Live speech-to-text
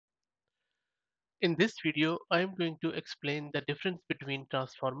In this video, I am going to explain the difference between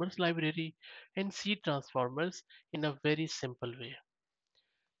Transformers library and CTransformers in a very simple way.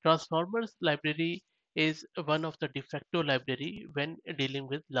 Transformers library is one of the de facto library when dealing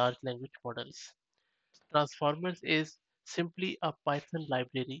with large language models. Transformers is simply a Python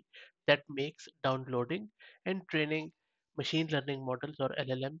library that makes downloading and training machine learning models or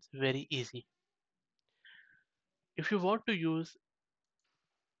LLMs very easy. If you want to use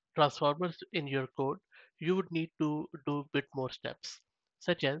transformers in your code, you would need to do a bit more steps,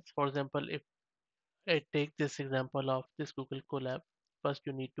 such as, for example, if I take this example of this Google Colab, first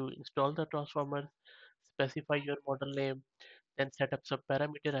you need to install the transformer, specify your model name, then set up some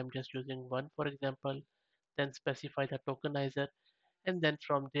parameter. I'm just using one for example, then specify the tokenizer, and then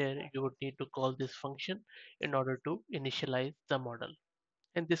from there you would need to call this function in order to initialize the model.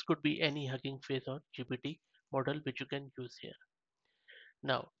 And this could be any Hugging Face or GPT model which you can use here.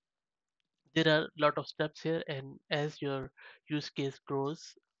 Now, there are a lot of steps here, and as your use case grows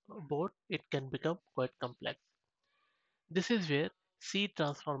more, it can become quite complex. This is where C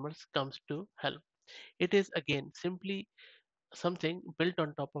transformers comes to help. It is again simply something built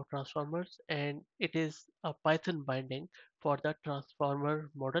on top of transformers, and it is a Python binding for the transformer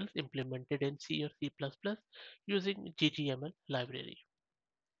models implemented in C or C++ using GTML library.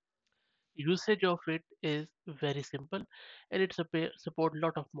 Usage of it is very simple, and it support a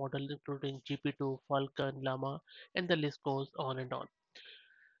lot of models including GP2, Falcon, Llama, and the list goes on and on.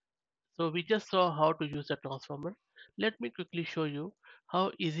 So we just saw how to use a transformer. Let me quickly show you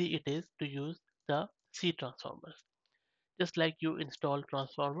how easy it is to use the C transformers. Just like you install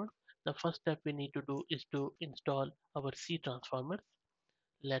transformer, the first step we need to do is to install our C transformers.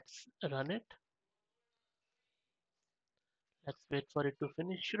 Let's run it. Let's wait for it to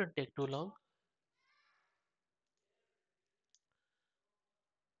finish. Shouldn't take too long.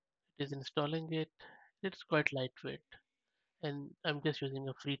 It is installing it. It's quite lightweight, and I'm just using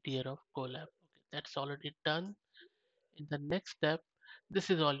a free tier of Colab. Okay, that's already done. In the next step, this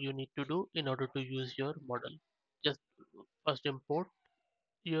is all you need to do in order to use your model. Just first import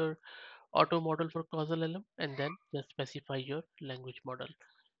your auto model for causal LM and then just specify your language model.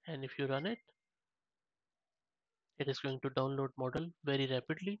 And if you run it, it is going to download model very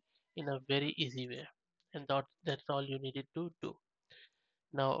rapidly in a very easy way. And that's all you needed to do.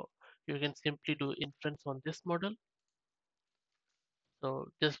 Now you can simply do inference on this model. So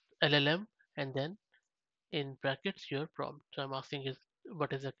just LLM and then in brackets your prompt. So I'm asking is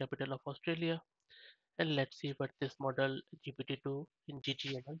what is the capital of Australia, and let's see what this model GPT-2 in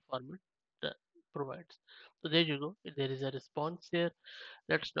GGML format uh, provides. So there you go. There is a response here.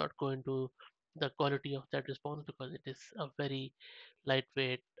 Let's not go into the quality of that response because it is a very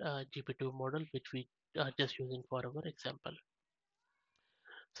lightweight GP2 model which we are just using for our example.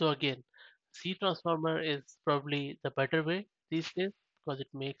 So again, C transformer is probably the better way these days because it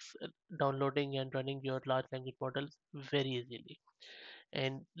makes downloading and running your large language models very easily.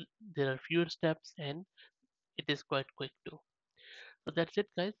 And there are fewer steps and it is quite quick too. So that's it,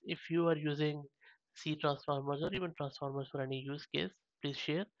 guys. If you are using C transformers or even transformers for any use case, please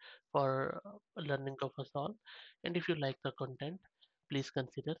share for learning of us all. And if you like the content, please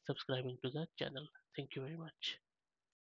consider subscribing to the channel. Thank you very much.